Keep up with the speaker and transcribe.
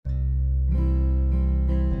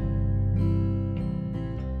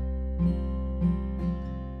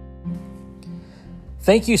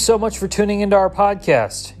Thank you so much for tuning into our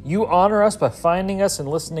podcast. You honor us by finding us and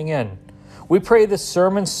listening in. We pray this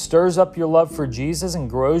sermon stirs up your love for Jesus and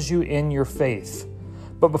grows you in your faith.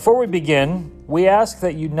 But before we begin, we ask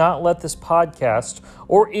that you not let this podcast,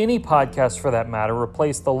 or any podcast for that matter,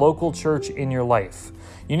 replace the local church in your life.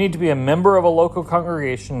 You need to be a member of a local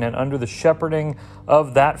congregation and under the shepherding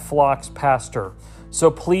of that flock's pastor.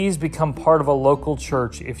 So please become part of a local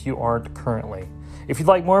church if you aren't currently. If you'd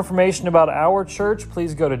like more information about our church,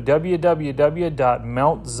 please go to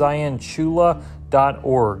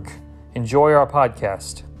www.mountzionchula.org. Enjoy our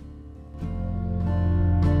podcast.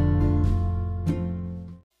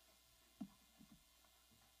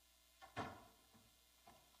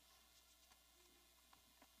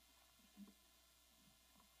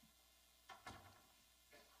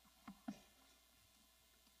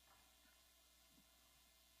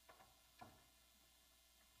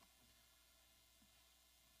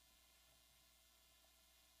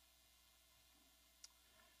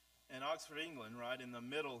 In Oxford, England, right in the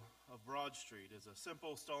middle of Broad Street, is a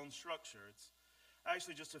simple stone structure. It's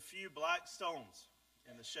actually just a few black stones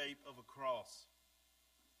in the shape of a cross.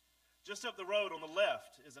 Just up the road on the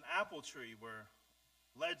left is an apple tree where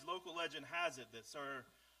local legend has it that Sir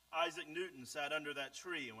Isaac Newton sat under that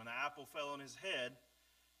tree, and when an apple fell on his head,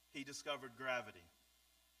 he discovered gravity.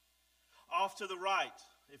 Off to the right,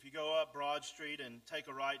 if you go up Broad Street and take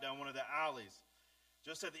a right down one of the alleys,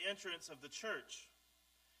 just at the entrance of the church,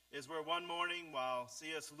 is where one morning while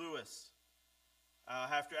C.S. Lewis,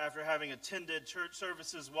 after having attended church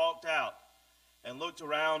services, walked out and looked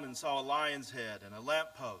around and saw a lion's head and a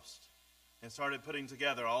lamppost and started putting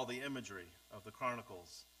together all the imagery of the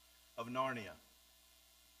Chronicles of Narnia.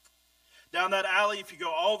 Down that alley, if you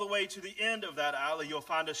go all the way to the end of that alley, you'll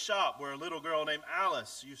find a shop where a little girl named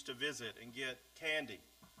Alice used to visit and get candy.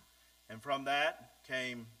 And from that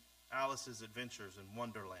came Alice's Adventures in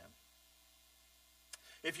Wonderland.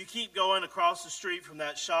 If you keep going across the street from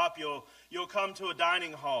that shop, you'll come to a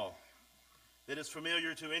dining hall that is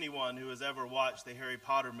familiar to anyone who has ever watched the Harry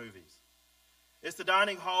Potter movies. It's the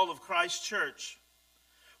dining hall of Christ Church,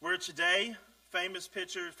 where today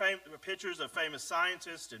pictures of famous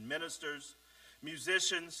scientists and ministers,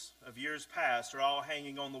 musicians of years past are all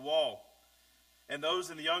hanging on the wall. And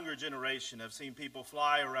those in the younger generation have seen people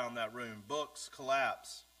fly around that room, books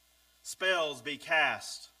collapse, spells be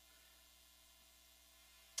cast.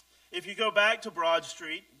 If you go back to Broad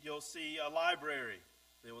Street, you'll see a library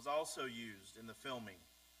that was also used in the filming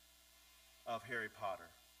of Harry Potter,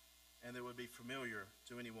 and that would be familiar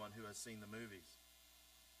to anyone who has seen the movies.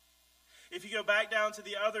 If you go back down to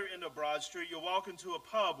the other end of Broad Street, you'll walk into a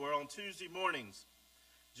pub where on Tuesday mornings,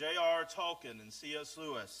 J.R.R. Tolkien and C.S.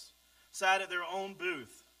 Lewis sat at their own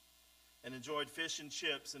booth and enjoyed fish and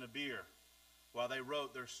chips and a beer while they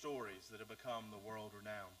wrote their stories that have become the world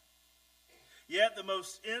renowned. Yet the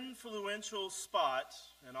most influential spot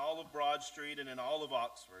in all of Broad Street and in all of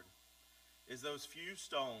Oxford is those few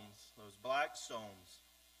stones, those black stones,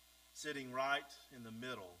 sitting right in the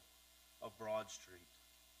middle of Broad Street.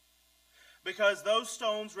 Because those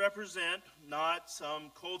stones represent not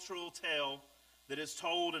some cultural tale that is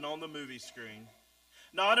told and on the movie screen,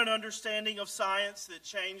 not an understanding of science that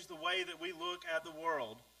changed the way that we look at the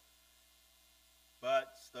world,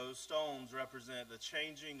 but those stones represent the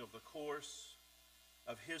changing of the course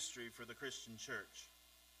of history for the Christian church.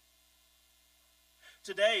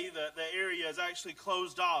 Today, the area is actually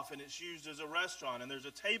closed off and it's used as a restaurant, and there's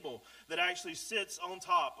a table that actually sits on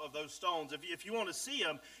top of those stones. If you want to see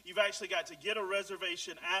them, you've actually got to get a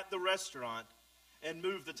reservation at the restaurant and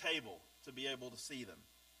move the table to be able to see them.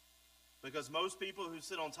 Because most people who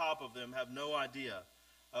sit on top of them have no idea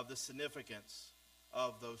of the significance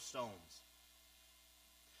of those stones.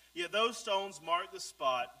 Yet those stones mark the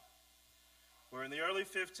spot where in the early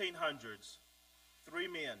 1500s, three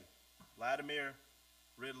men, Latimer,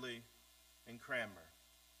 Ridley, and Cranmer,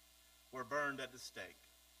 were burned at the stake.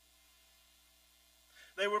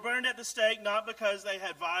 They were burned at the stake not because they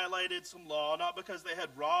had violated some law, not because they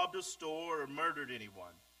had robbed a store or murdered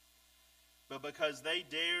anyone, but because they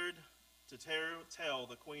dared to tell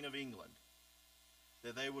the Queen of England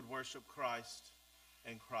that they would worship Christ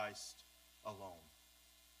and Christ alone.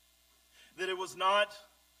 That it was not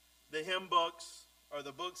the hymn books or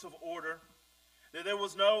the books of order, that there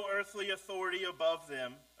was no earthly authority above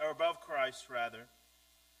them, or above Christ rather,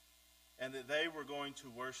 and that they were going to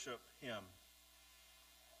worship him.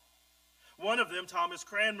 One of them, Thomas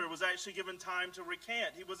Cranmer, was actually given time to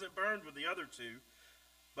recant. He wasn't burned with the other two,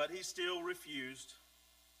 but he still refused,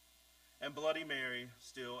 and Bloody Mary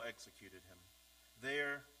still executed him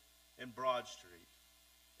there in Broad Street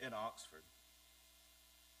in Oxford.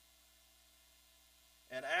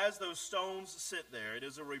 And as those stones sit there, it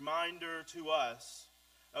is a reminder to us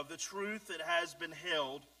of the truth that has been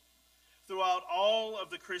held throughout all of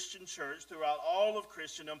the Christian church, throughout all of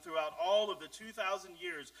Christendom, throughout all of the 2,000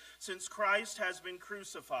 years since Christ has been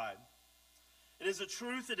crucified. It is a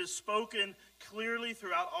truth that is spoken clearly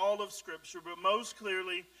throughout all of Scripture, but most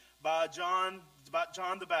clearly by John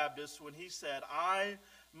the Baptist when he said, "I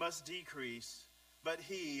must decrease, but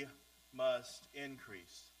he must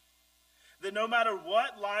increase." That no matter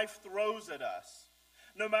what life throws at us,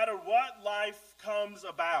 no matter what life comes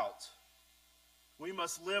about, we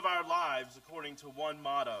must live our lives according to one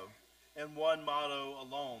motto, and one motto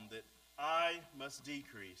alone, that I must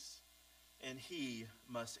decrease and he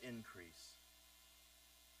must increase.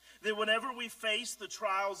 That whenever we face the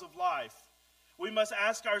trials of life, we must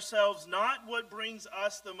ask ourselves not what brings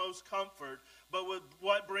us the most comfort, but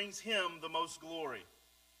what brings him the most glory.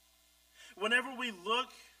 Whenever we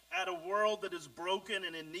look at a world that is broken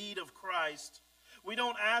and in need of Christ, we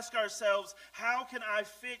don't ask ourselves, how can I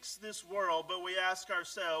fix this world? But we ask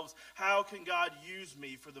ourselves, how can God use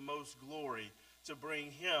me for the most glory to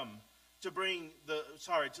bring him,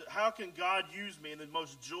 how can God use me in the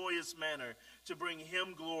most joyous manner to bring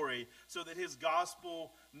him glory so that his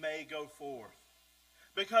gospel may go forth?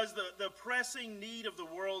 Because the pressing need of the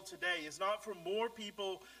world today is not for more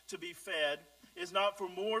people to be fed, is not for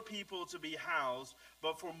more people to be housed,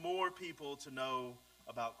 but for more people to know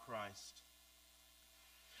about Christ.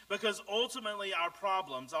 Because ultimately our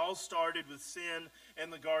problems all started with sin in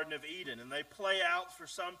the Garden of Eden. And they play out for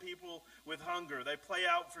some people with hunger. They play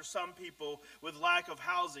out for some people with lack of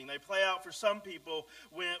housing. They play out for some people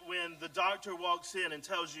when the doctor walks in and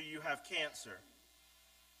tells you have cancer.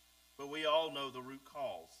 But we all know the root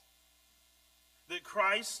cause. That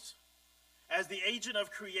Christ, as the agent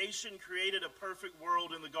of creation, created a perfect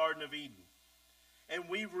world in the Garden of Eden. And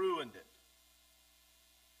we ruined it.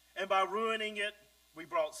 And by ruining it, we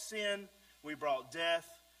brought sin, we brought death,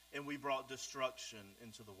 and we brought destruction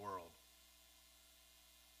into the world.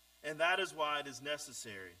 And that is why it is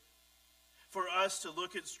necessary for us to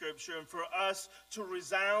look at Scripture and for us to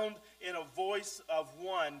resound in a voice of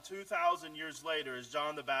one 2,000 years later, as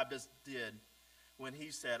John the Baptist did when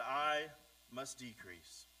he said, "I must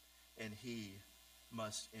decrease and he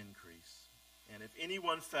must increase." And if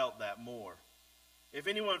anyone felt that more, if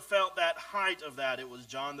anyone felt that height of that, it was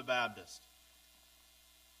John the Baptist.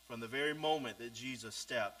 From the very moment that Jesus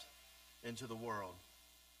stepped into the world,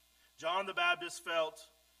 John the Baptist felt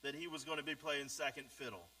that he was going to be playing second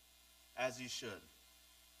fiddle, as he should,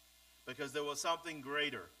 because there was something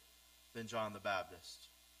greater than John the Baptist,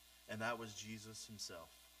 and that was Jesus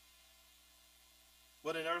himself.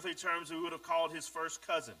 What in earthly terms we would have called his first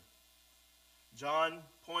cousin. John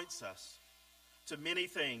points us to many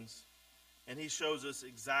things, and he shows us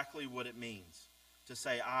exactly what it means to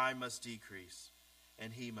say, "I must decrease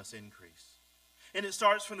and he must increase." And it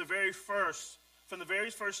starts from the very first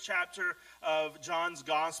chapter of John's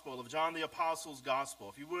gospel, of John the Apostle's gospel.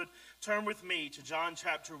 If you would turn with me to John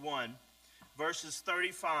chapter 1, verses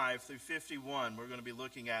 35 through 51, we're going to be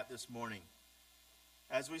looking at this morning,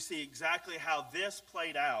 as we see exactly how this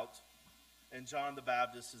played out in John the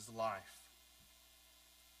Baptist's life.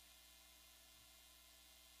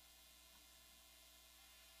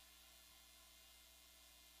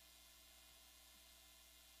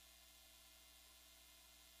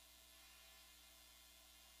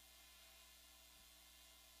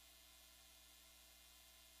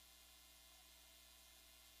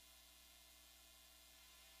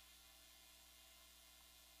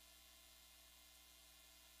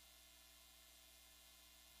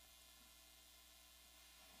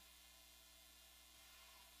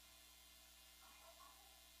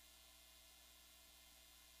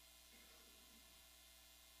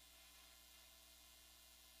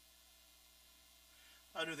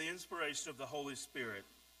 Under the inspiration of the Holy Spirit,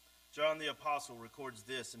 John the Apostle records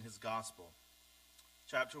this in his gospel.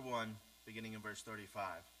 Chapter 1, beginning in verse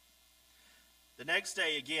 35. The next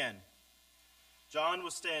day again, John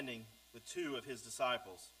was standing with two of his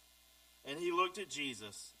disciples, and he looked at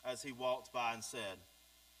Jesus as he walked by and said,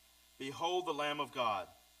 "Behold the Lamb of God."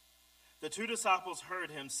 The two disciples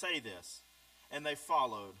heard him say this, and they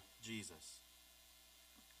followed Jesus.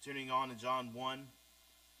 Continuing on in John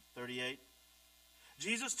 1:38.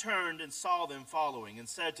 Jesus turned and saw them following and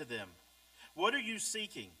said to them, "What are you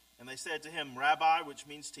seeking?" And they said to him, "Rabbi," which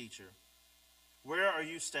means teacher, "where are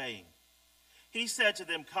you staying?" He said to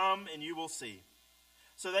them, "Come and you will see."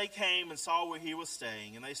 So they came and saw where he was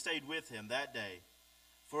staying, and they stayed with him that day,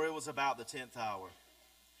 for it was about the 10th hour.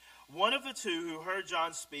 One of the two who heard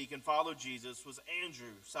John speak and followed Jesus was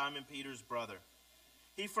Andrew, Simon Peter's brother.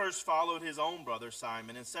 He first followed his own brother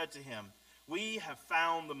Simon and said to him, "We have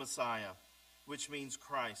found the Messiah," which means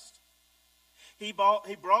Christ. He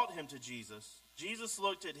brought him to Jesus. Jesus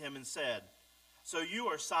looked at him and said, "So you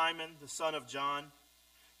are Simon, the son of John?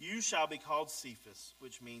 You shall be called Cephas,"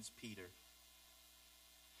 which means Peter.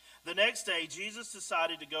 The next day, Jesus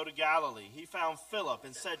decided to go to Galilee. He found Philip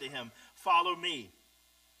and said to him, "Follow me."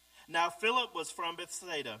 Now Philip was from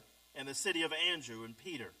Bethsaida, in the city of Andrew and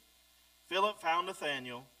Peter. Philip found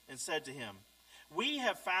Nathanael and said to him, "We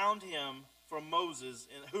have found him from Moses,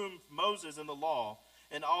 whom Moses in the law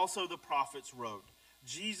and also the prophets wrote,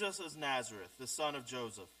 Jesus of Nazareth, the son of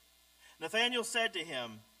Joseph." Nathanael said to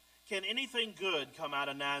him, "Can anything good come out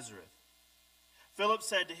of Nazareth?" Philip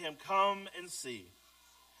said to him, "Come and see."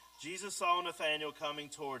 Jesus saw Nathanael coming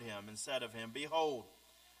toward him and said of him, "Behold,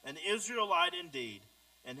 an Israelite indeed,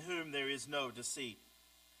 in whom there is no deceit."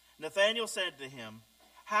 Nathanael said to him,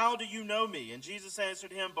 "How do you know me?" And Jesus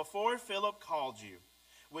answered him, "Before Philip called you,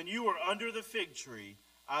 when you were under the fig tree,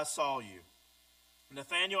 I saw you."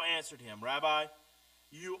 Nathanael answered him, "Rabbi,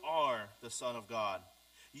 you are the Son of God.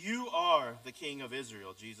 You are the King of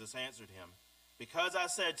Israel." Jesus answered him, "Because I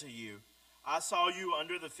said to you, I saw you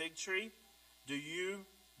under the fig tree, do you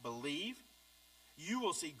believe? You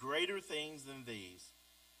will see greater things than these."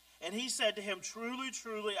 And he said to him, "Truly,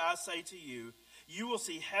 truly, I say to you, you will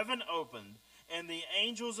see heaven opened and the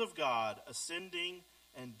angels of God ascending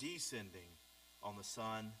and descending on the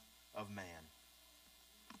Son of Man."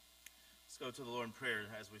 Let's go to the Lord in prayer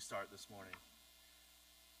as we start this morning.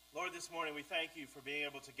 Lord, this morning we thank you for being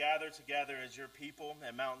able to gather together as your people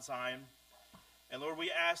at Mount Zion. And Lord,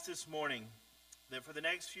 we ask this morning that for the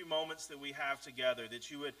next few moments that we have together,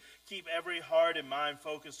 that you would keep every heart and mind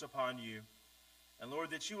focused upon you. And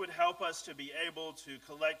Lord, that you would help us to be able to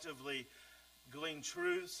collectively glean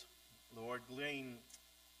truths, Lord, glean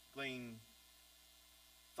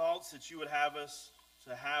thoughts that you would have us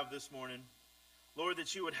to have this morning. Lord,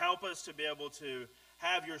 that you would help us to be able to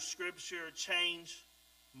have your scripture change,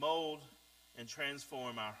 mold, and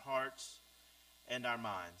transform our hearts and our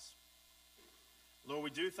minds. Lord, we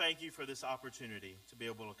do thank you for this opportunity to be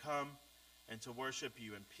able to come and to worship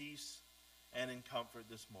you in peace and in comfort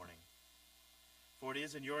this morning. For it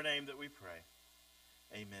is in your name that we pray.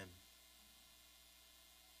 Amen.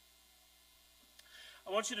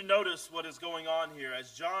 I want you to notice what is going on here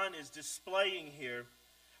as John is displaying here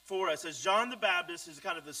for us. As John the Baptist is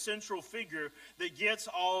kind of the central figure that gets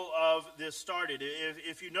all of this started.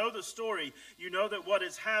 If you know the story, you know that what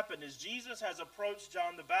has happened is Jesus has approached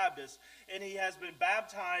John the Baptist and he has been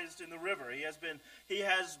baptized in the river. He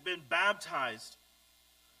has been baptized.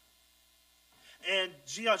 And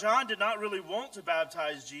John did not really want to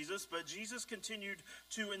baptize Jesus, but Jesus continued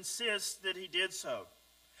to insist that he did so.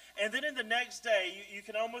 And then in the next day, you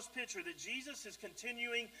can almost picture that Jesus is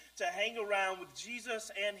continuing to hang around with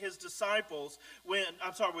Jesus and his disciples, with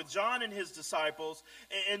John and his disciples,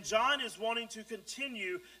 and John is wanting to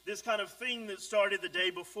continue this kind of thing that started the day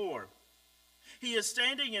before. He is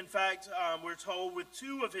standing, in fact, we're told, with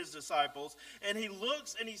two of his disciples, and he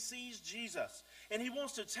looks and he sees Jesus. And he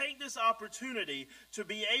wants to take this opportunity to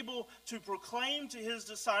be able to proclaim to his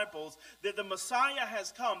disciples that the Messiah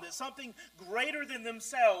has come, that something greater than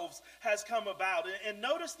themselves has come about. And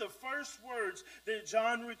notice the first words that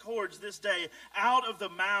John records this day out of the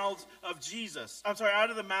mouths of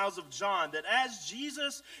John, that as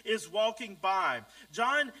Jesus is walking by,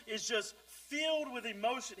 John is just filled with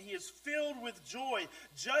emotion. He is filled with joy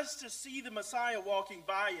just to see the Messiah walking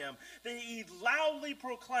by him. That he loudly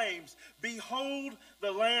proclaims, "Behold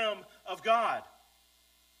the Lamb of God."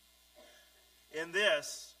 In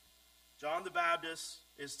this, John the Baptist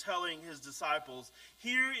is telling his disciples,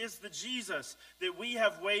 here is the Jesus that we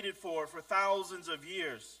have waited for thousands of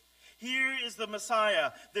years. Here is the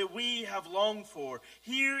Messiah that we have longed for.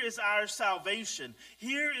 Here is our salvation.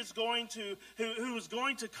 Here is who is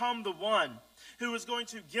going to come, the one who is going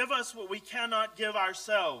to give us what we cannot give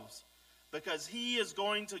ourselves, because he is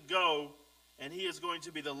going to go and he is going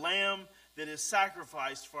to be the lamb that is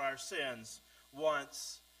sacrificed for our sins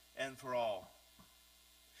once and for all.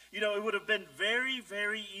 You know, it would have been very,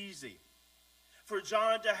 very easy for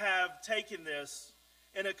John to have taken this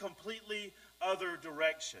in a completely other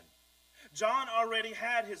direction. John already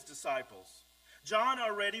had his disciples. John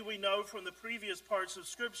already, we know from the previous parts of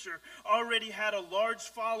Scripture, already had a large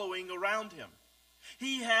following around him.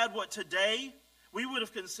 He had what today we would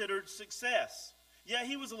have considered success. Yeah,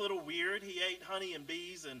 he was a little weird. He ate honey and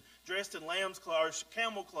bees and dressed in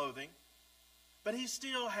camel clothing. But he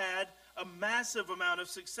still had a massive amount of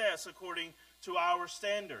success according to our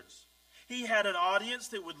standards. He had an audience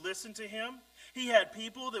that would listen to him. He had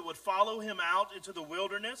people that would follow him out into the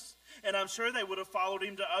wilderness, and I'm sure they would have followed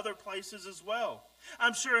him to other places as well.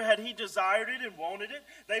 I'm sure had he desired it and wanted it,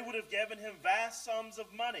 they would have given him vast sums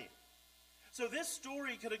of money. So this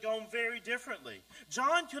story could have gone very differently.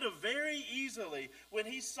 John could have very easily, when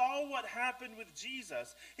he saw what happened with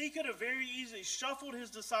Jesus, he could have very easily shuffled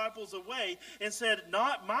his disciples away and said,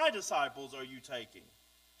 "Not my disciples are you taking.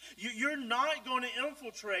 You're not going to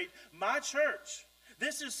infiltrate my church.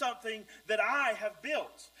 This is something that I have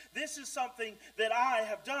built. This is something that I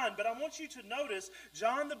have done." But I want you to notice,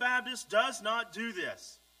 John the Baptist does not do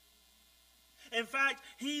this. In fact,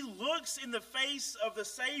 he looks in the face of the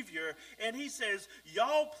Savior and he says,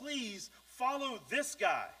 "Y'all please follow this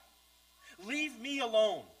guy. Leave me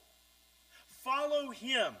alone. Follow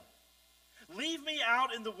him. Leave me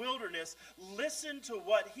out in the wilderness. Listen to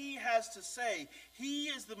what he has to say. He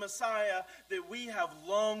is the Messiah that we have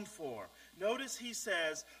longed for." Notice he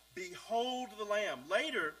says, "Behold the Lamb."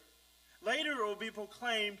 Later it will be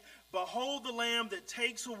proclaimed, "Behold the Lamb that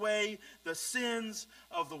takes away the sins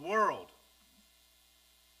of the world."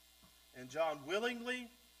 And John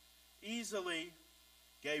willingly, easily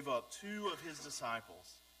gave up 2 of his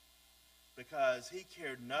disciples because he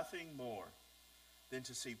cared nothing more than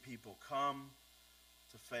to see people come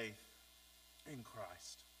to faith in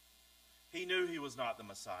Christ. He knew he was not the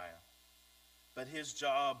Messiah, but his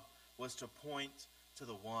job was to point to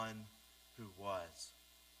the one who was.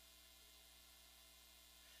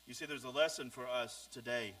 You see, there's a lesson for us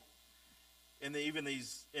today in even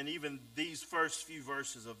these first few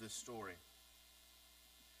verses of this story.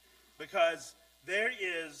 Because there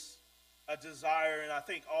is a desire, and I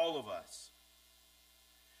think all of us,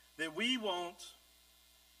 that we want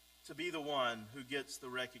to be the one who gets the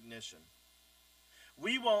recognition.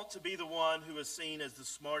 We want to be the one who is seen as the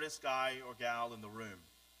smartest guy or gal in the room.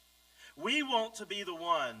 We want to be the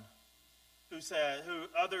one who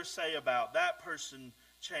others say about, "That person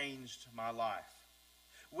changed my life."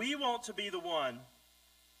 We want to be the one,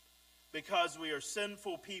 because we are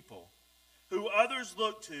sinful people, who others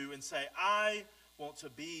look to and say, "I want to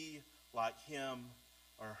be like him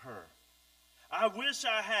or her. I wish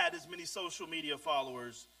I had as many social media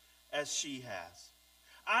followers as she has.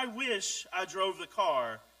 I wish I drove the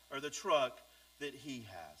car or the truck that he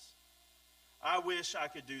has. I wish I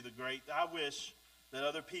could do I wish that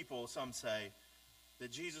other people, some say, that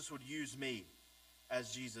Jesus would use me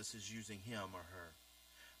as Jesus is using him or her."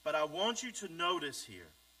 But I want you to notice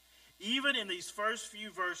here, even in these first few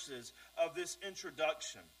verses of this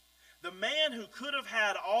introduction, the man who could have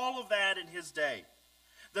had all of that in his day,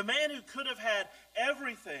 the man who could have had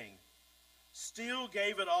everything, still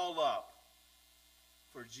gave it all up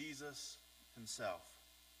for Jesus himself.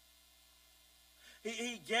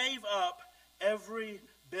 He gave up every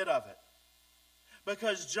bit of it.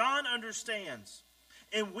 Because John understands,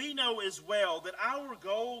 and we know as well, that our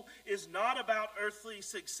goal is not about earthly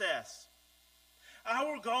success.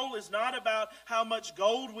 Our goal is not about how much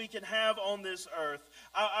gold we can have on this earth.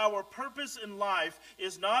 Our purpose in life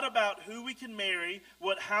is not about who we can marry,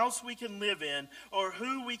 what house we can live in, or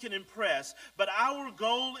who we can impress. But our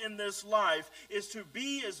goal in this life is to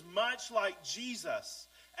be as much like Jesus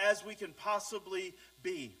as we can possibly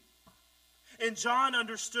be. And John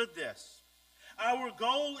understood this. Our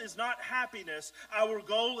goal is not happiness. Our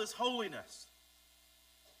goal is holiness.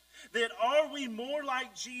 That are we more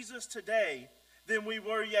like Jesus today than we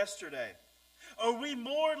were yesterday? Are we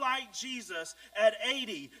more like Jesus at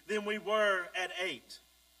 80 than we were at 8?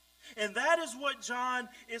 And that is what John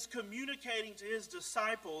is communicating to his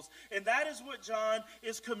disciples. And that is what John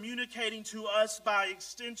is communicating to us by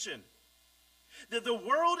extension. That the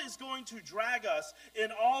world is going to drag us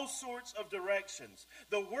in all sorts of directions.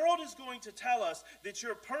 The world is going to tell us that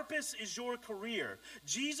your purpose is your career.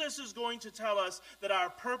 Jesus is going to tell us that our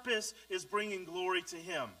purpose is bringing glory to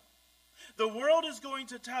him. The world is going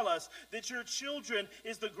to tell us that your children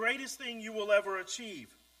is the greatest thing you will ever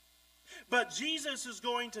achieve. But Jesus is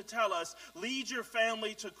going to tell us, lead your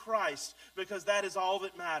family to Christ, because that is all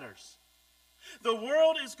that matters. The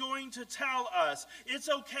world is going to tell us it's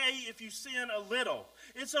okay if you sin a little.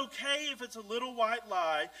 It's okay if it's a little white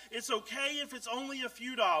lie. It's okay if it's only a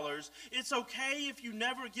few dollars. It's okay if you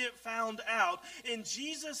never get found out. And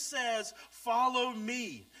Jesus says, follow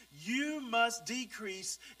me. You must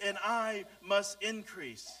decrease and I must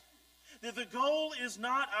increase. That the goal is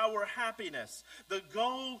not our happiness. The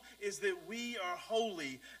goal is that we are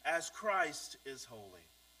holy as Christ is holy.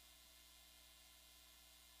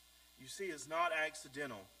 You see, it's not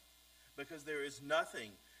accidental, because there is nothing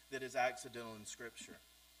that is accidental in Scripture.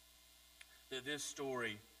 That this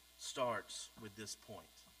story starts with this point.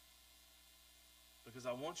 because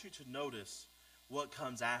I want you to notice what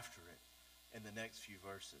comes after it in the next few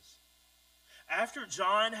verses. After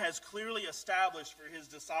John has clearly established for his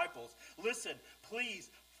disciples, listen, please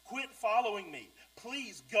quit following me.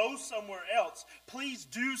 Please go somewhere else. Please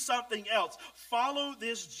do something else. Follow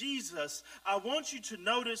this Jesus. I want you to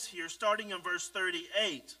notice here, starting in verse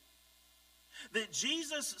 38, that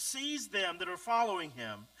Jesus sees them that are following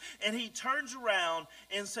him, and he turns around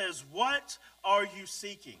and says, "What are you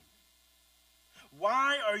seeking?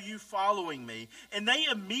 Why are you following me?" And they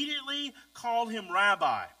immediately call him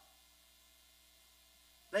Rabbi.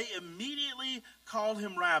 They immediately call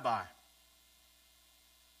him Rabbi.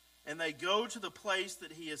 And they go to the place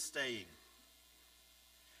that he is staying.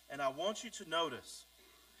 And I want you to notice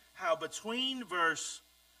how between verse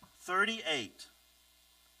 38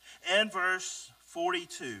 and verse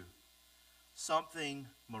 42, something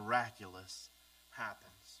miraculous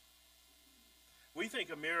happens. We think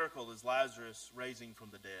a miracle is Lazarus raising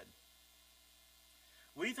from the dead.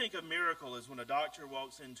 We think a miracle is when a doctor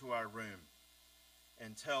walks into our room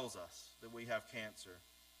and tells us that we have cancer,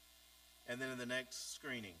 and then in the next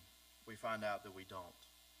screening, we find out that we don't.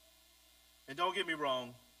 And don't get me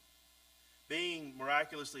wrong, being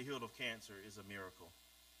miraculously healed of cancer is a miracle.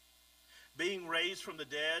 Being raised from the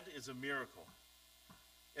dead is a miracle.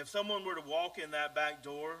 If someone were to walk in that back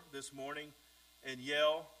door this morning and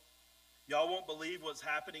yell, "Y'all won't believe what's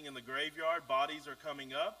happening in the graveyard, bodies are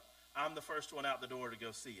coming up," I'm the first one out the door to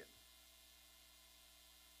go see it.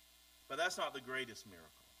 But that's not the greatest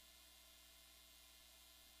miracle.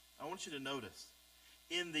 I want you to notice,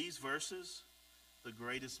 in these verses, the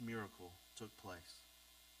greatest miracle took place.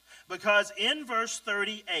 Because in verse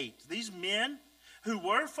 38, these men who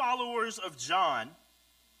were followers of John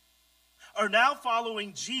are now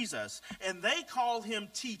following Jesus, and they call him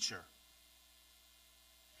teacher.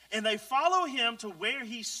 And they follow him to where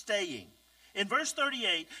he's staying. In verse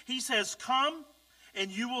 38, he says, "Come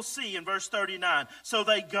and you will see," in verse 39. So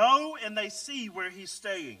they go and they see where he's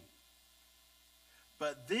staying.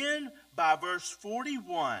 But then by verse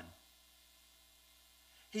 41,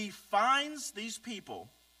 he finds these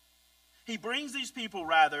people. He brings these people,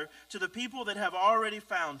 to the people that have already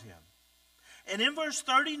found him. And in verse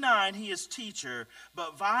 39, he is teacher.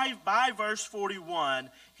 But by verse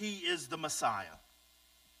 41, he is the Messiah.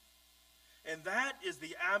 And that is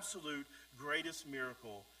the absolute greatest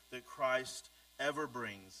miracle that Christ ever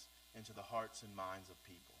brings into the hearts and minds of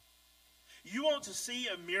people. You want to see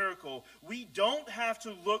a miracle, we don't have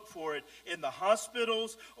to look for it in the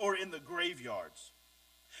hospitals or in the graveyards.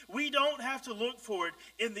 We don't have to look for it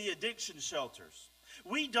in the addiction shelters.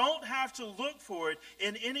 We don't have to look for it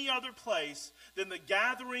in any other place than the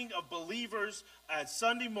gathering of believers at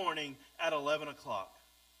Sunday morning at 11 o'clock.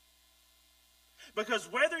 Because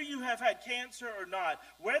whether you have had cancer or not,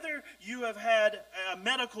 whether you have had a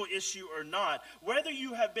medical issue or not, whether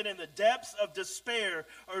you have been in the depths of despair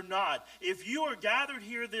or not, if you are gathered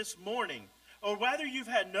here this morning, or whether you've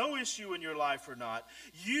had no issue in your life or not,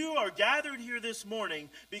 you are gathered here this morning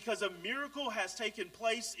because a miracle has taken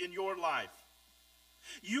place in your life.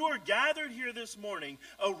 You are gathered here this morning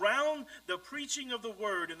around the preaching of the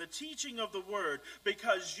word and the teaching of the word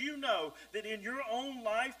because you know that in your own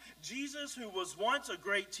life, Jesus, who was once a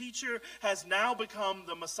great teacher, has now become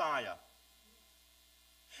the Messiah.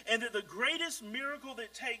 And that the greatest miracle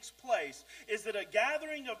that takes place is that a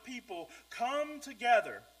gathering of people come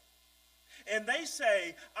together and they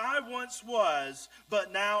say, "I once was, but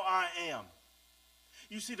now I am."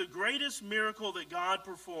 You see, the greatest miracle that God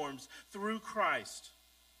performs through Christ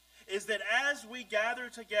is that as we gather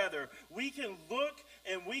together, we can look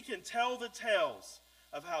and we can tell the tales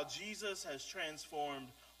of how Jesus has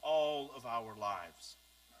transformed all of our lives.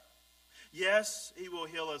 Yes, he will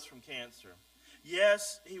heal us from cancer.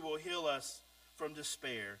 Yes, he will heal us from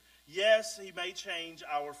despair. Yes, he may change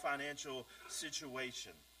our financial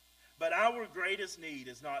situation. But our greatest need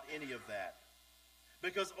is not any of that.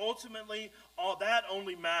 Because ultimately, all that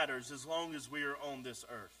only matters as long as we are on this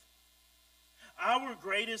earth. Our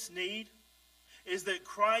greatest need is that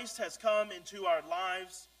Christ has come into our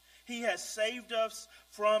lives. He has saved us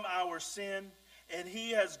from our sin. And he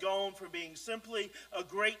has gone from being simply a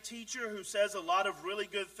great teacher who says a lot of really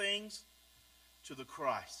good things to the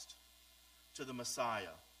Christ, to the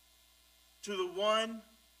Messiah, to the one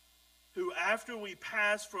who, after we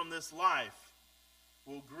pass from this life,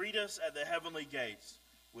 will greet us at the heavenly gates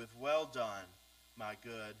with, "Well done, my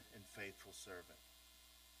good and faithful servant."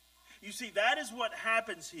 You see, that is what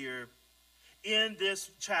happens here in this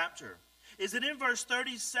chapter. is that in verse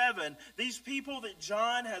 37, these people that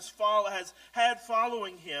John has had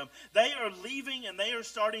following him, they are leaving and they are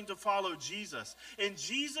starting to follow Jesus. And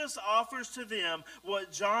Jesus offers to them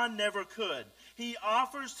what John never could. He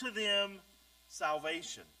offers to them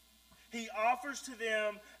salvation. He offers to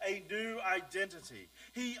them a new identity.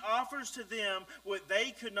 He offers to them what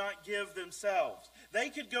they could not give themselves. They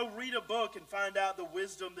could go read a book and find out the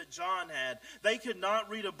wisdom that John had. They could not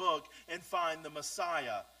read a book and find the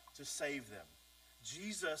Messiah to save them.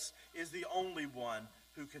 Jesus is the only one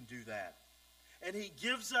who can do that. And he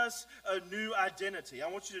gives us a new identity. I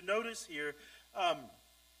want you to notice here,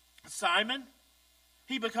 Simon,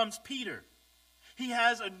 he becomes Peter. He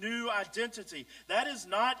has a new identity. That is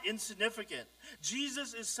not insignificant.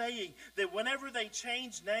 Jesus is saying that whenever they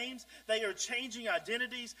change names, they are changing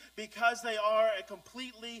identities because they are a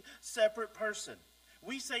completely separate person.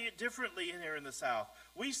 We say it differently here in the South.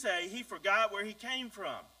 We say he forgot where he came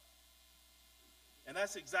from. And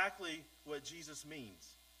that's exactly what Jesus means.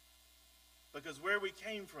 Because where we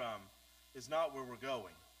came from is not where we're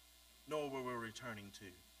going, nor where we're returning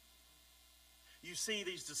to. You see,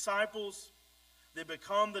 these disciples, they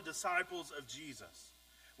become the disciples of Jesus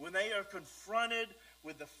when they are confronted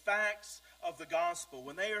with the facts of the gospel,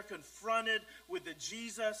 when they are confronted with the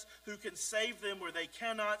Jesus who can save them where they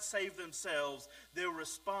cannot save themselves. Their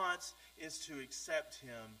response is to accept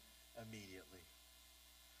him immediately.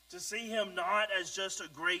 To see him not as just a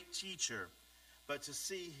great teacher, but to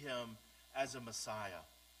see him as a Messiah.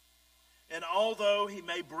 And although he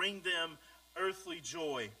may bring them earthly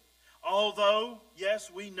joy, although,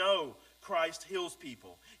 yes, we know Christ heals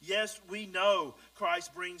people. Yes, we know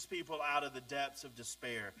Christ brings people out of the depths of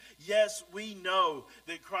despair. Yes, we know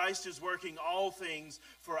that Christ is working all things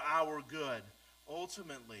for our good.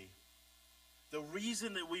 Ultimately, the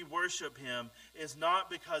reason that we worship him is not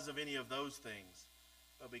because of any of those things,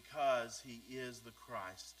 but because he is the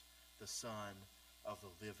Christ, the Son of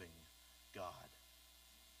the living God.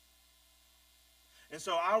 And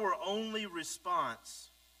so our only response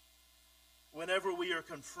whenever we are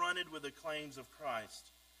confronted with the claims of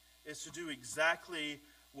Christ is to do exactly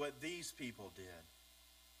what these people did,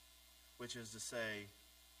 which is to say,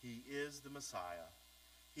 he is the Messiah.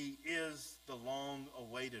 He is the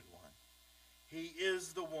long-awaited one. He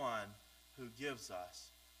is the one who gives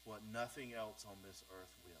us what nothing else on this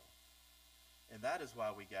earth will. And that is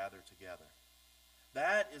why we gather together.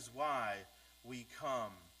 That is why we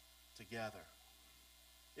come together.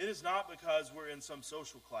 It is not because we're in some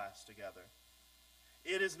social class together.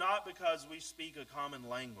 It is not because we speak a common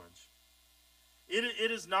language. It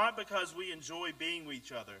is not because we enjoy being with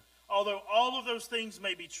each other. Although all of those things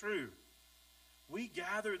may be true. We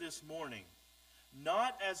gather this morning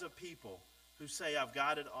not as a people who say, I've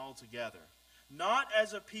got it all together. Not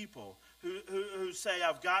as a people who say,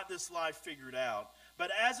 I've got this life figured out. But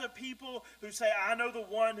as a people who say, I know the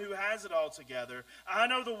one who has it all together. I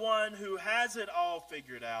know the one who has it all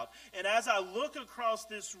figured out. And as I look across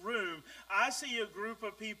this room, I see a group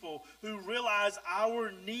of people who realize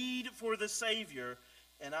our need for the Savior.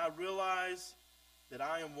 And I realize that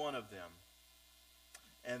I am one of them.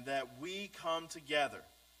 And that we come together.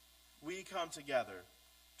 We come together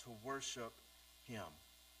to worship him.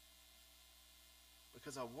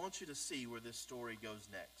 Because I want you to see where this story goes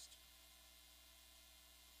next.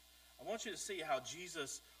 I want you to see how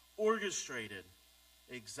Jesus orchestrated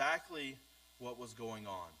exactly what was going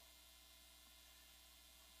on.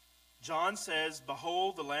 John says,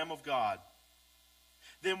 behold the Lamb of God.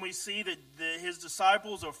 Then we see that his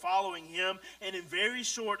disciples are following him, and in very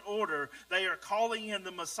short order, they are calling him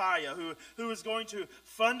the Messiah, who is going to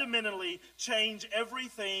fundamentally change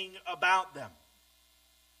everything about them.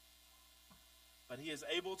 But he is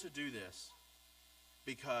able to do this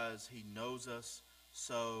because he knows us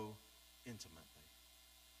so intimately.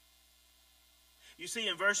 You see,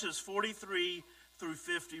 in verses 43 through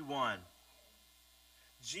 51,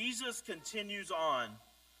 Jesus continues on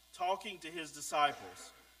talking to his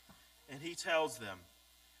disciples, and he tells them,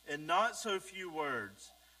 in not so few words,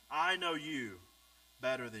 I know you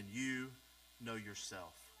better than you know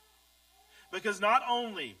yourself. Because not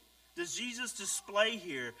only does Jesus display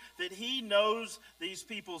here that he knows these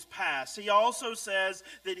people's past, he also says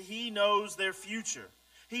that he knows their future.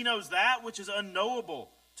 He knows that which is unknowable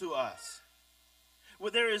to us.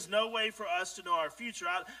 Well, there is no way for us to know our future.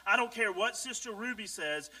 I don't care what Sister Ruby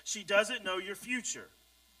says. She doesn't know your future.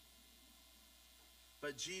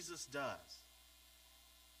 But Jesus does.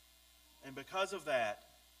 And because of that,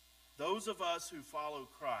 those of us who follow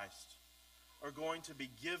Christ are going to be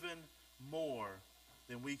given more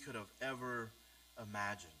than we could have ever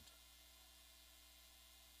imagined.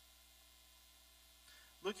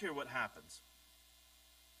 look here what happens.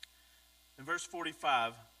 In verse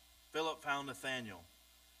 45, Philip found Nathanael,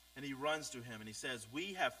 and he runs to him, and he says,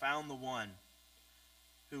 "We have found the one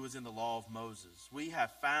who was in the law of Moses. We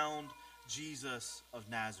have found Jesus of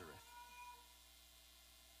Nazareth."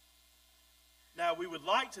 Now, we would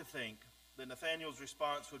like to think that Nathanael's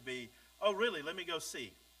response would be, "Oh, really? Let me go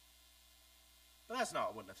see." But that's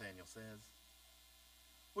not what Nathanael says.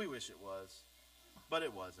 We wish it was, but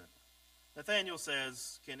it wasn't. Nathanael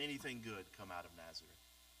says, "Can anything good come out of Nazareth?"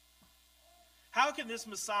 How can this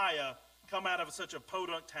Messiah come out of such a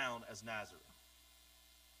podunk town as Nazareth?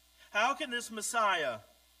 How can this Messiah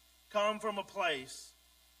come from a place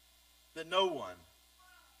that no one,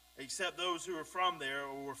 except those who are from there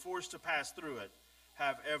or were forced to pass through it,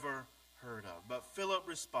 have ever heard of? But Philip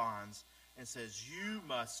responds and says, "You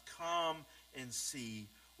must come and see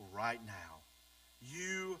right now.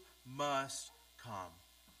 You must come."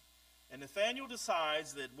 And Nathanael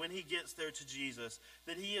decides that when he gets there to Jesus,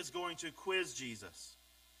 that he is going to quiz Jesus.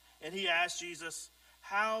 And he asks Jesus,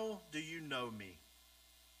 "How do you know me?"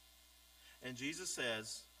 And Jesus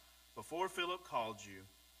says, "Before Philip called you,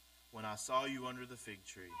 when I saw you under the fig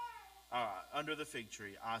tree,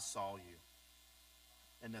 I saw you."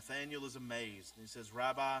 And Nathanael is amazed. And he says,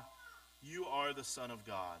 "Rabbi, you are the Son of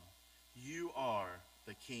God. You are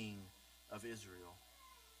the King of Israel."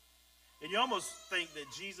 And you almost think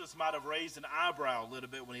that Jesus might have raised an eyebrow a little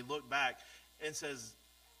bit when he looked back and says,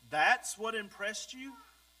 "That's what impressed you?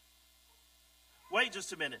 Wait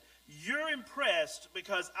just a minute. You're impressed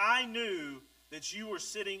because I knew that you were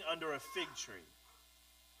sitting under a fig tree.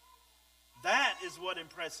 That is what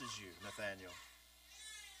impresses you, Nathanael."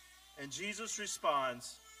 And Jesus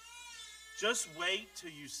responds, "Just wait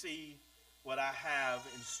till you see what I have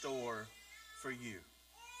in store for you.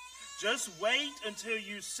 Just wait until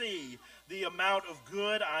you see the amount of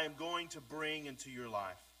good I am going to bring into your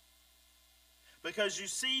life." Because you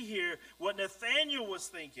see here what Nathanael was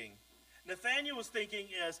thinking. Nathanael was thinking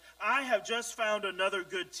is, "I have just found another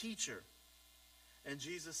good teacher." And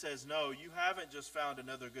Jesus says, "No, you haven't just found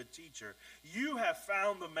another good teacher. You have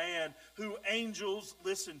found the man who angels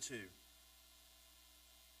listen to."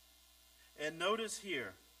 And notice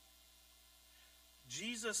here,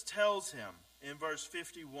 Jesus tells him in verse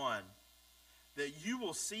 51 that you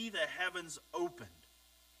will see the heavens opened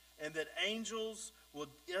and that angels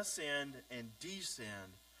will ascend and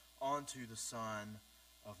descend onto the Son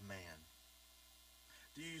of Man.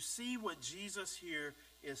 Do you see what Jesus here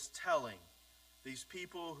is telling these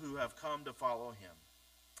people who have come to follow him?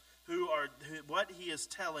 What he is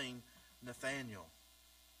telling Nathanael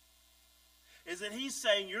is that he's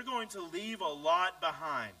saying you're going to leave a lot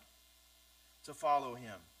behind to follow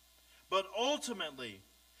him. But ultimately,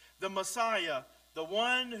 the Messiah, the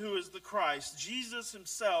one who is the Christ, Jesus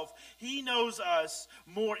himself, he knows us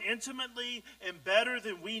more intimately and better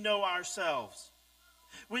than we know ourselves.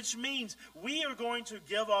 Which means we are going to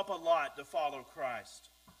give up a lot to follow Christ.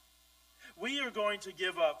 We are going to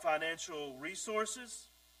give up financial resources.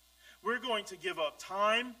 We're going to give up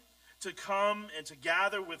time to come and to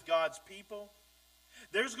gather with God's people.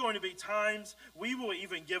 There's going to be times we will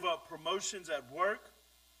even give up promotions at work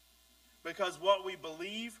because what we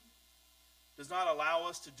believe does not allow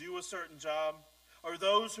us to do a certain job, or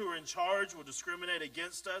those who are in charge will discriminate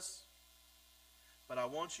against us. But I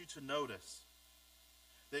want you to notice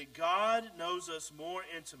that God knows us more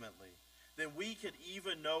intimately than we could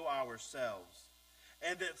even know ourselves.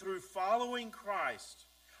 And that through following Christ,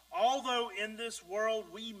 although in this world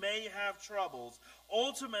we may have troubles,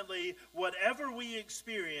 ultimately, whatever we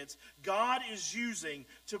experience, God is using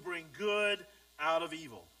to bring good out of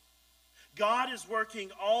evil. God is working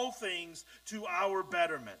all things to our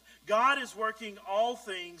betterment. God is working all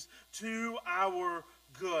things to our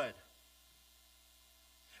good.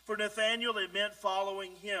 For Nathanael, it meant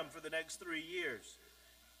following him for the next 3 years.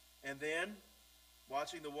 And then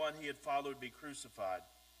watching the one he had followed be crucified.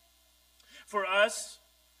 For us,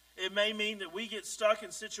 it may mean that we get stuck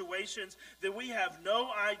in situations that we have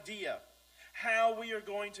no idea how we are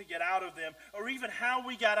going to get out of them, or even how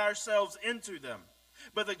we got ourselves into them.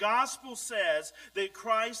 But the gospel says that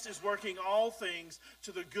Christ is working all things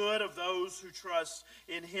to the good of those who trust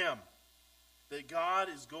in him. That God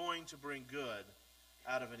is going to bring good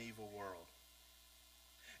out of an evil world.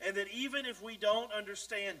 And that even if we don't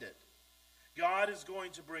understand it, God is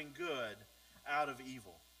going to bring good out of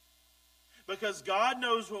evil. Because God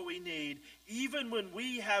knows what we need even when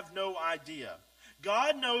we have no idea.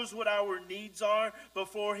 God knows what our needs are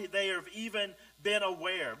before they have even been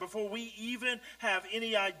aware, before we even have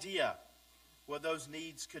any idea what those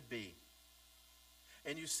needs could be.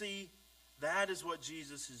 And you see, that is what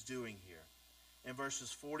Jesus is doing here. in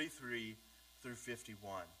verses 43 through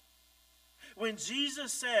 51. When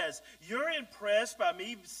Jesus says, you're impressed by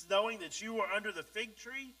me knowing that you are under the fig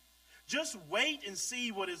tree, just wait and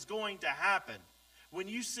see what is going to happen when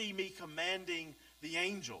you see me commanding the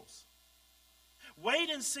angels. Wait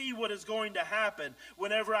and see what is going to happen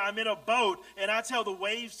whenever I'm in a boat and I tell the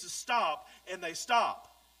waves to stop and they stop.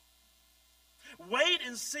 Wait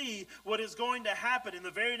and see what is going to happen in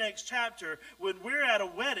the very next chapter when we're at a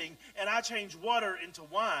wedding and I change water into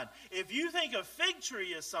wine. If you think a fig tree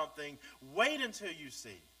is something, wait until you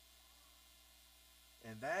see.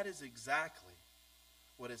 And that is exactly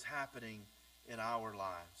what is happening in our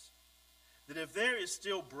lives. That if there is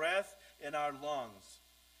still breath in our lungs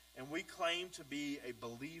and we claim to be a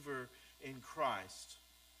believer in Christ,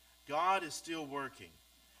 God is still working.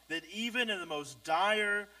 That even in the most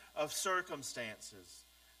dire of circumstances,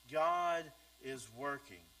 God is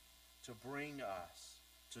working to bring us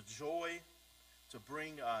to joy, to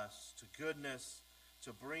bring us to goodness,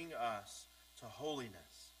 to bring us to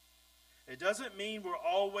holiness. It doesn't mean we're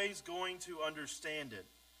always going to understand it.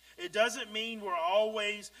 It doesn't mean we're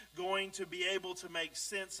always going to be able to make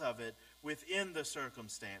sense of it within the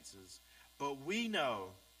circumstances. But we know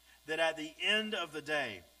that at the end of the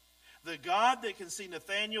day, the God that can see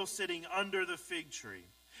Nathanael sitting under the fig tree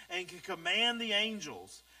and can command the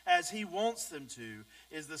angels as he wants them to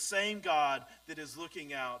is the same God that is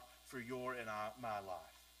looking out for your and my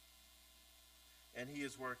life. And he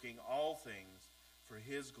is working all things for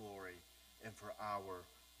his glory and for our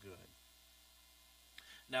good.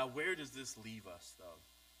 Now, where does this leave us, though?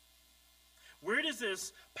 Where does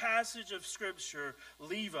this passage of Scripture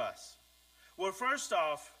leave us? Well, first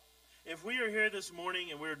off, if we are here this morning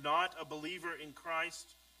and we're not a believer in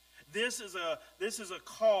Christ, this is a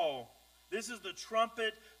call. This is the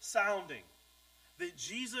trumpet sounding that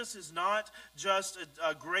Jesus is not just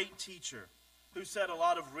a great teacher who said a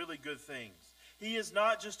lot of really good things. He is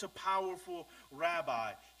not just a powerful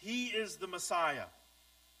rabbi. He is the Messiah.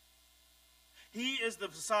 He is the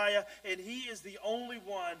Messiah, and he is the only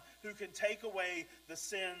one who can take away the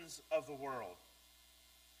sins of the world.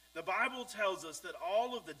 The Bible tells us that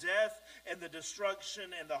all of the death and the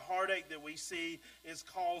destruction and the heartache that we see is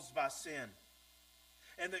caused by sin.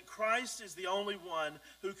 And that Christ is the only one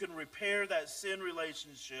who can repair that sin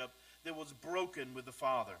relationship that was broken with the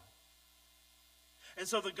Father. And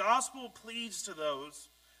so the gospel pleads to those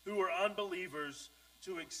who are unbelievers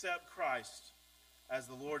to accept Christ as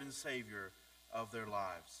the Lord and Savior of their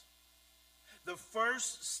lives. The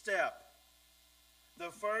first step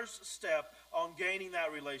on gaining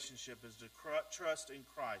that relationship is to trust in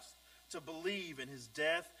Christ, to believe in his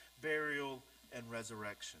death, burial, and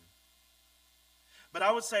resurrection. But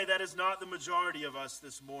I would say that is not the majority of us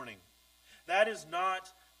this morning. That is not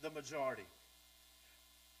the majority.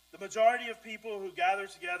 The majority of people who gather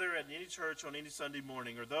together at any church on any Sunday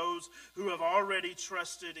morning are those who have already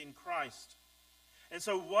trusted in Christ. And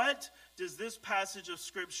so what does this passage of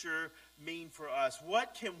Scripture mean for us?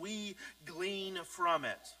 What can we glean from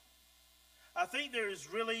it? I think there is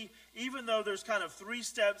really, even though there's kind of three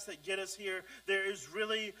steps that get us here, there is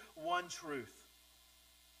really one truth.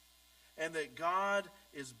 And that God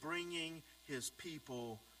is bringing his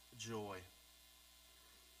people joy.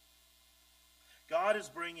 God is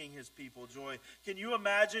bringing his people joy. Can you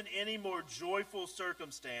imagine any more joyful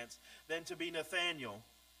circumstance than to be Nathanael?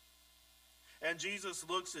 And Jesus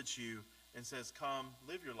looks at you and says, come,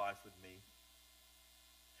 live your life with me.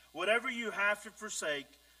 Whatever you have to forsake,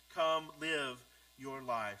 come, live your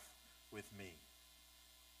life with me.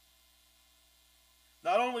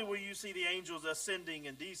 Not only will you see the angels ascending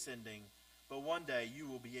and descending, but one day you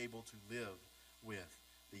will be able to live with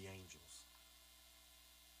the angels.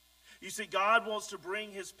 You see, God wants to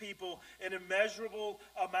bring his people an immeasurable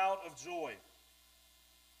amount of joy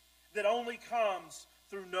that only comes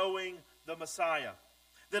through knowing the Messiah,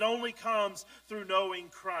 that only comes through knowing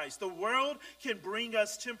Christ. The world can bring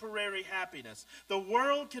us temporary happiness. The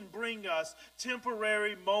world can bring us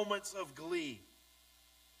temporary moments of glee.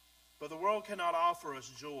 But the world cannot offer us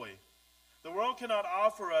joy. The world cannot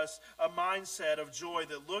offer us a mindset of joy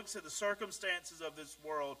that looks at the circumstances of this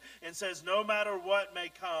world and says, no matter what may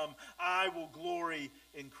come, I will glory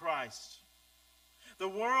in Christ. The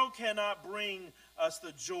world cannot bring us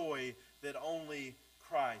the joy that only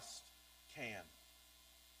Christ can.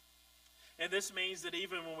 And this means that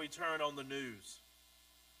even when we turn on the news,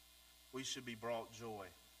 we should be brought joy.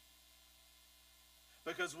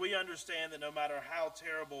 Because we understand that no matter how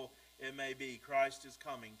terrible it may be, Christ is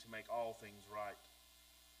coming to make all things right.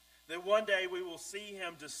 That one day we will see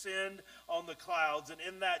him descend on the clouds, and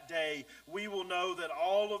in that day we will know that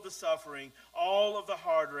all all of the suffering, all of the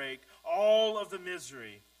heartache, all of the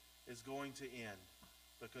misery is going to end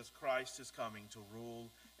because Christ is coming to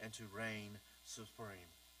rule and to reign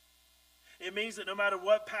supreme. It means that no matter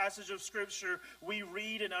what passage of Scripture we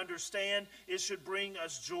read and understand, it should bring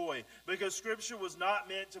us joy. Because Scripture was not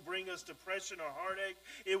meant to bring us depression or heartache.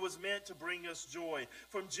 It was meant to bring us joy.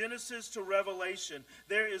 From Genesis to Revelation,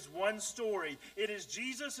 there is one story. It is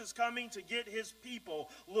Jesus is coming to get his people.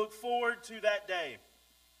 Look forward to that day.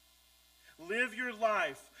 Live your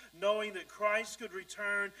life knowing that Christ could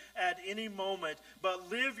return at any moment, but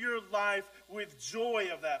live your life with joy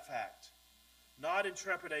of that fact. Not in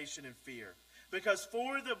trepidation and fear. Because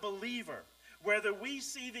for the believer, whether we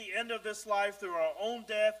see the end of this life through our own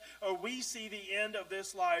death or we see the end of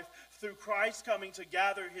this life through Christ coming to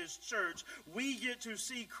gather his church, we get to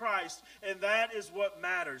see Christ, and that is what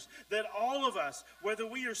matters. That all of us, whether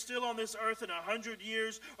we are still on this earth in 100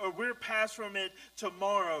 years or we're passed from it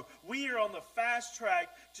tomorrow, we are on the fast track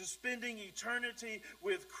to spending eternity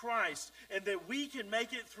with Christ, and that we can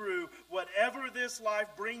make it through whatever this life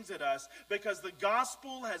brings at us because the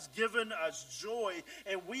gospel has given us joy,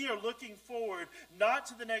 and we are looking forward not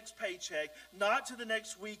to the next paycheck, not to the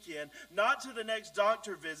next weekend, not to the next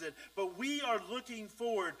doctor visit, but we are looking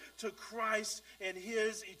forward to Christ and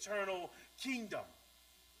his eternal kingdom.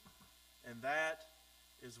 And that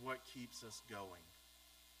is what keeps us going.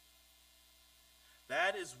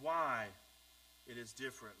 That is why it is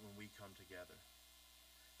different when we come together.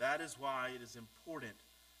 That is why it is important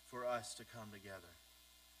for us to come together.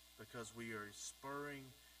 Because we are spurring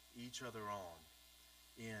each other on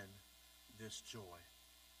in this joy.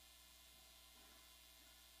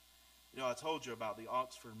 You know, I told you about the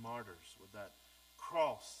Oxford martyrs with that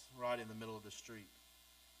cross right in the middle of the street.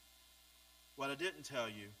 What I didn't tell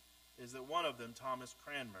you is that one of them, Thomas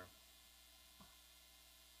Cranmer,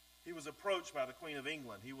 he was approached by the Queen of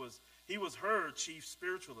England. He was her chief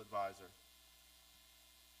spiritual advisor.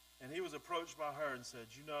 And he was approached by her and said,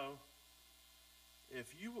 you know,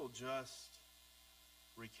 if you will just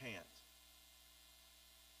recant,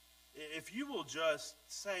 if you will just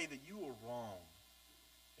say that you were wrong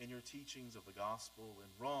in your teachings of the gospel and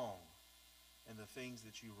wrong in the things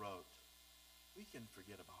that you wrote, we can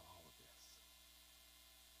forget about all of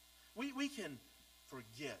this. We can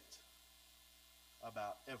forget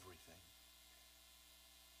about everything.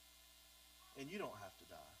 And you don't have to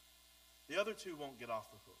die. The other two won't get off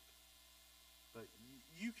the hook. But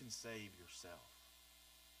you can save yourself.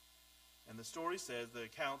 And the story says, the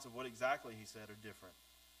accounts of what exactly he said are different.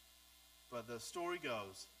 But the story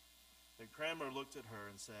goes that Cranmer looked at her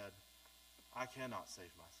and said, I cannot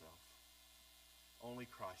save myself. Only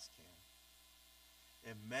Christ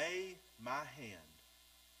can. And may my hand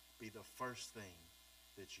be the first thing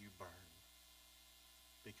that you burn.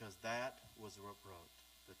 Because that was what wrote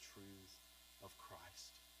the truth of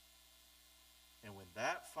Christ. And when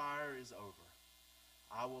that fire is over,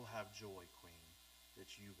 I will have joy, Queen,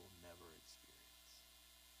 that you will never experience.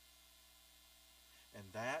 And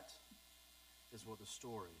that is what the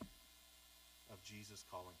story of Jesus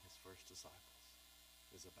calling his first disciples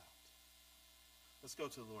is about. Let's go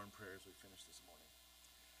to the Lord in prayer as we finish this morning.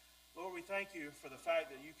 Lord, we thank you for the fact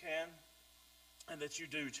that you can and that you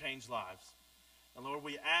do change lives. And Lord,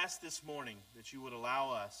 we ask this morning that you would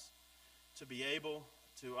allow us to be able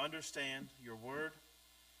to understand your word,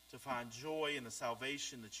 to find joy in the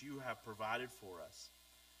salvation that you have provided for us.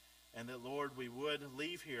 And that, Lord, we would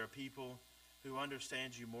leave here a people who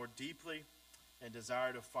understand you more deeply and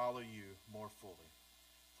desire to follow you more fully.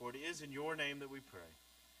 For it is in your name that we pray.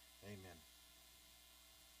 Amen.